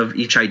of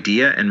each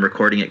idea and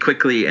recording it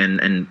quickly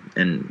and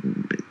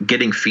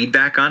getting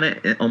feedback on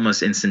it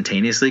almost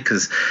instantaneously,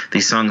 because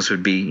these songs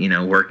would be,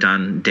 worked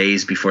on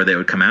days before they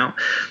would come out.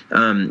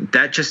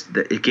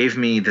 It gave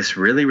me this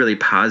really, really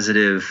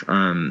positive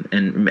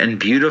and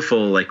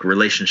beautiful, like,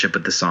 relationship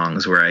with the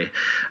songs, where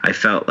I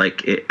felt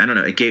like it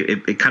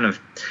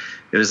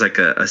was like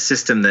a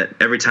system that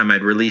every time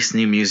I'd release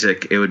new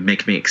music, it would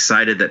make me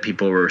excited that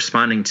people were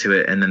responding to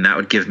it, and then that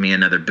would give me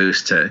another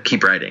boost to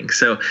keep writing.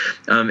 So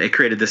it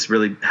created this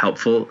really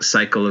helpful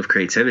cycle of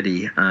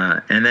creativity.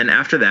 And then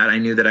after that, I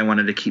knew that I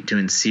wanted to keep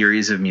doing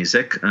series of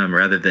music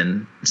rather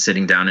than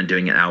sitting down and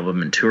doing an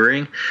album and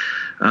touring.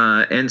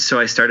 And so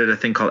I started a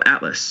thing called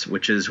Atlas,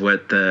 which is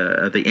what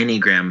the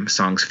Enneagram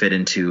songs fit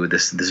into,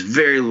 this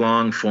very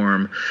long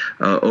form,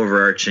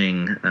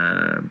 overarching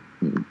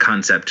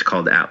concept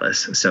called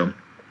Atlas. So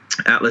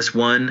Atlas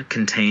 1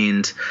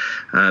 contained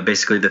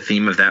basically the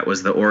theme of that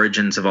was the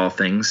origins of all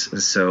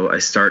things. So I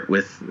start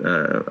with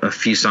a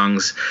few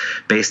songs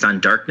based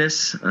on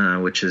darkness,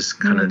 which is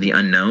kind of the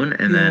unknown.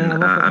 And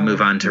then I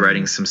move on to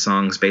writing some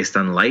songs based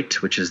on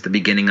light, which is the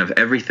beginning of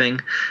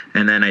everything.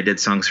 And then I did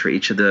songs for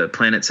each of the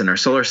planets in our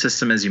solar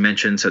system, as you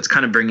mentioned. So it's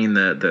kind of bringing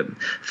the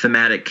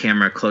thematic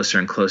camera closer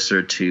and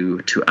closer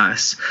to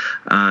us.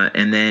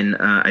 And then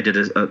I did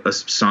a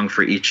song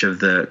for each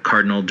of the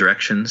cardinal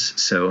directions,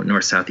 so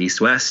north, south,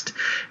 east, west.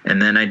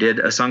 And then I did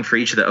a song for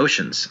each of the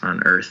oceans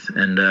on Earth,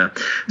 and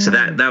so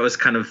that was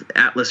kind of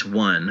Atlas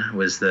 1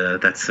 was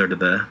that's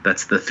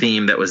the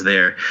theme that was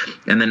there,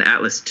 and then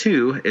Atlas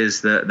 2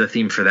 is the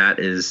theme for that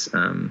is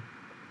I'm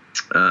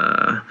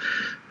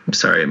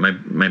sorry,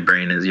 my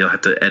brain is, you'll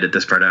have to edit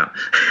this part out.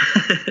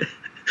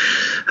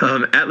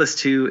 Atlas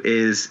 2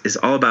 is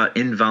all about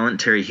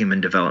involuntary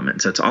human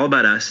development. So it's all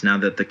about us now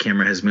that the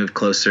camera has moved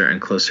closer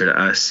and closer to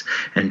us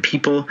and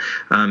people.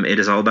 It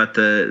is all about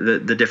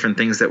the different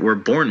things that we're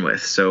born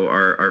with. So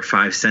our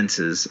 5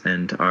 senses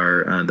and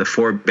our the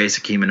 4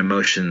 basic human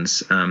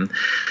emotions. And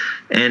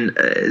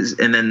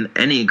then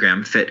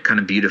Enneagram fit kind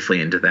of beautifully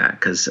into that,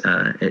 because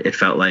it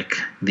felt like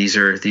these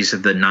are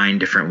the 9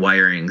 different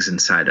wirings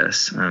inside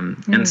us.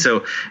 And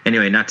so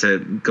anyway, not to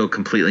go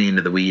completely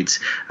into the weeds,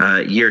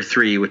 year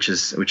 3, which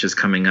is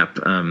coming up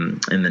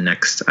in the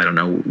next, I don't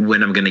know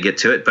when I'm going to get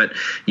to it, but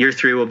year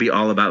 3 will be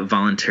all about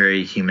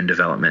voluntary human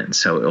development.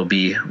 So it'll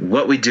be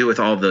what we do with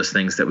all of those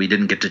things that we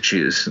didn't get to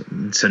choose.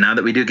 So now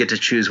that we do get to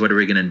choose, what are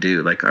we going to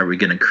do? Like, are we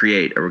going to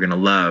create? Are we going to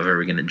love? Are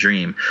we going to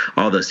dream?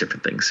 All those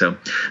different things. So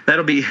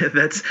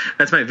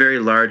that's my very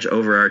large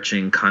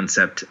overarching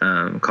concept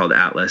called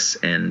Atlas,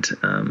 and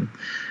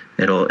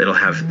it'll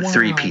have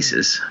 3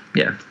 pieces.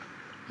 Yeah,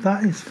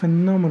 that is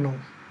phenomenal.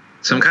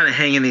 So I'm kind of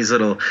hanging these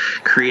little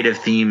creative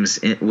themes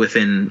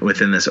within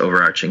this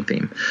overarching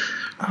theme.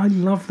 I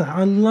love that.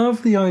 I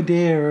love the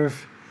idea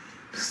of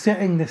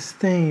setting this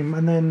theme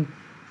and then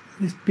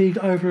this big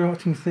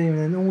overarching theme and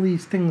then all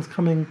these things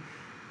coming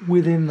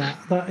within that.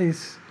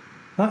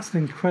 That's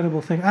an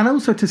incredible thing. And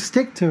also to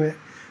stick to it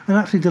and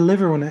actually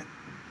deliver on it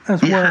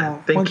as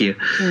well. Thank you.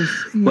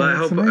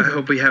 Well, I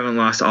hope we haven't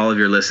lost all of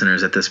your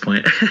listeners at this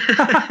point.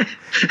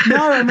 No,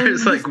 I mean,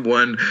 there's like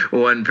one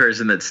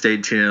person that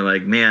stayed tuned.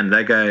 Like, man,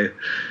 that guy,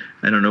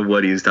 I don't know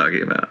what he's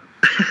talking about.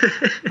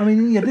 I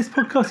mean, yeah, this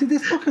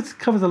podcast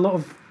covers a lot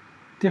of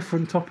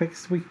different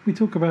topics. We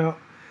talk about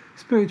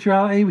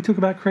spirituality, we talk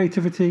about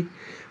creativity,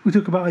 we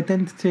talk about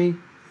identity.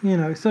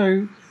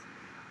 So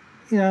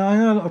yeah, I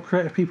know a lot of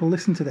creative people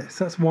listen to this.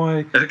 That's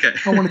why Okay.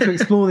 I wanted to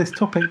explore this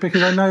topic,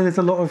 because I know there's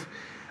a lot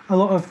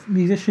of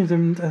musicians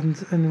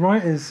and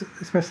writers,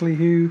 especially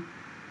who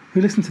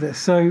listen to this.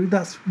 So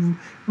that's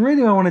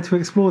really why I wanted to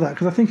explore that,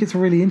 because I think it's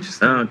really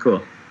interesting. Oh,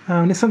 cool.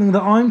 It's something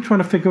that I'm trying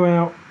to figure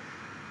out.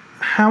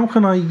 How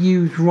can I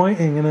use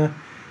writing in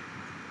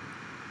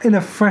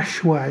a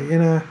fresh way,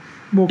 in a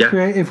more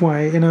creative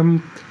way, in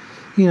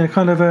a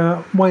kind of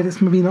a way that's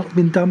maybe not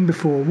been done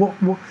before?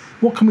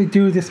 What can we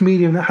do with this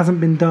medium that hasn't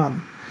been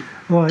done?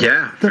 Like,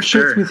 for that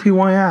sure. fits with who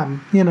I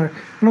am, and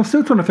I'm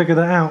still trying to figure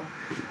that out.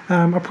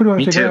 I probably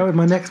won't figure it out with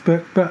my next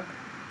book, but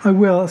I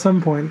will at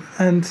some point.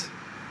 And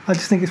I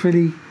just think it's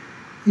really,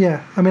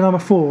 I mean, I'm a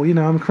 4,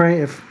 I'm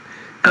creative.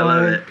 I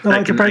love it. I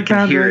like to break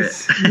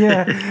boundaries.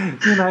 Yeah,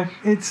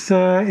 it's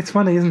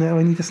funny, isn't it,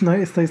 when you just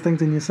notice those things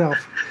in yourself.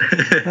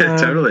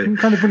 Totally. It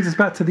kind of brings us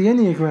back to the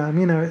Enneagram.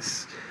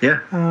 It's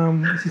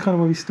which is kind of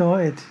where we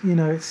started.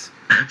 It's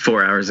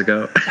 4 hours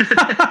ago.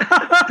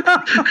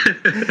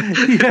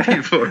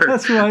 Before,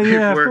 that's right.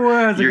 Yeah, 4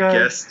 hours ago. Your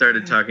guest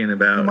started talking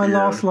about my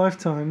last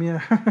lifetime.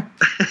 Yeah.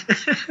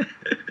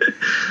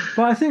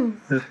 But I think,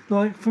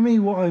 like, for me,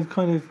 what I've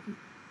kind of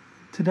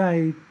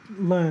today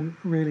learned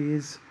really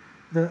is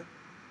that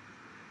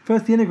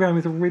first, the Enneagram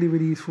is a really,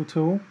 really useful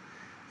tool.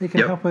 It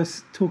can help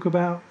us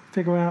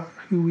figure out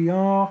who we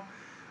are,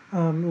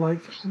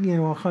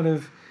 our kind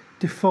of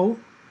default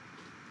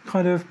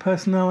kind of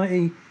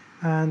personality,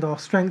 and our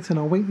strengths and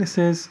our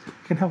weaknesses.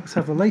 It can help us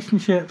have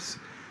relationships.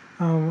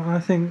 And I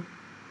think,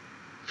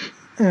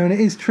 and it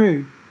is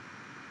true.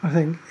 I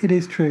think it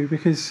is true,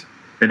 because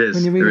it is.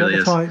 When you read really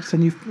about the types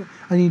and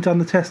you've done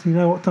the test and you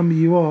know what number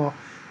you are,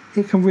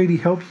 it can really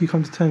help you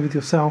come to terms with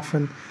yourself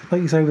and,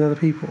 like you say, with other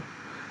people.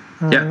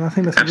 I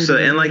think that's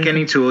absolutely. Really, and like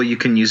any tool, you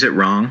can use it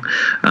wrong,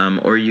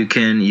 or you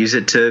can use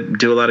it to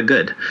do a lot of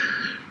good.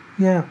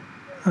 Yeah.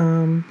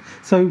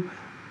 So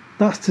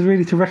that's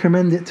to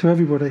recommend it to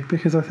everybody,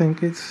 because I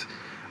think it's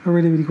a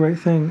really, really great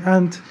thing.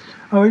 And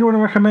I really want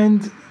to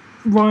recommend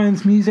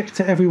Ryan's music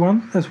to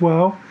everyone as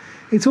well.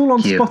 It's all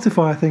on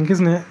Spotify, I think,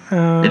 isn't it?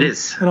 It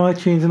is. And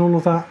iTunes and all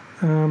of that.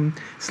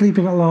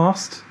 Sleeping at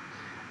Last.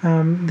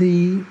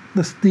 The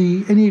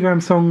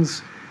Enneagram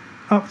songs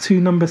up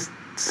to number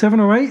 7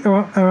 or 8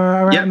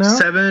 are out now.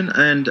 7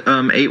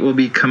 and 8 will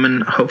be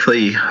coming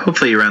hopefully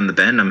around the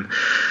bend. I'm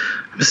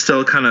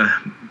still kind of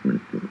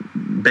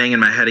banging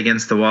my head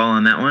against the wall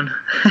on that one,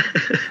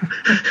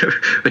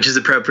 which is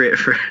appropriate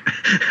for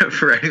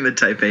writing the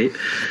Type 8.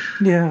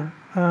 Yeah.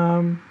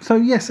 So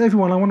yes,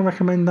 everyone, I want to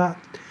recommend that.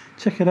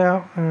 Check it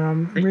out.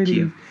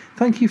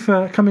 Thank you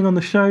for coming on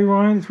the show,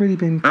 Ryan. It's really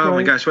been great. Oh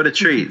my gosh, what a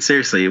treat.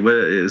 Seriously, it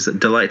was a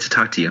delight to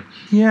talk to you.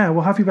 Yeah,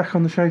 we'll have you back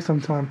on the show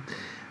sometime.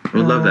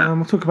 We'll love that.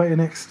 We'll talk about your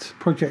next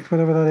project,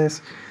 whatever that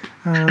is.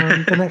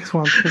 The next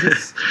one.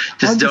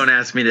 Don't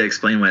ask me to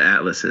explain what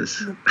Atlas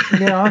is.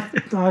 Yeah,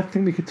 I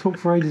think we could talk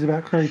for ages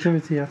about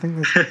creativity. I think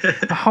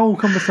there's a whole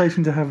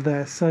conversation to have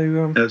there.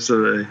 So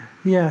absolutely.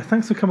 Yeah,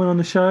 thanks for coming on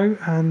the show,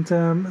 and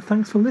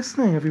thanks for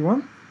listening,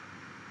 everyone.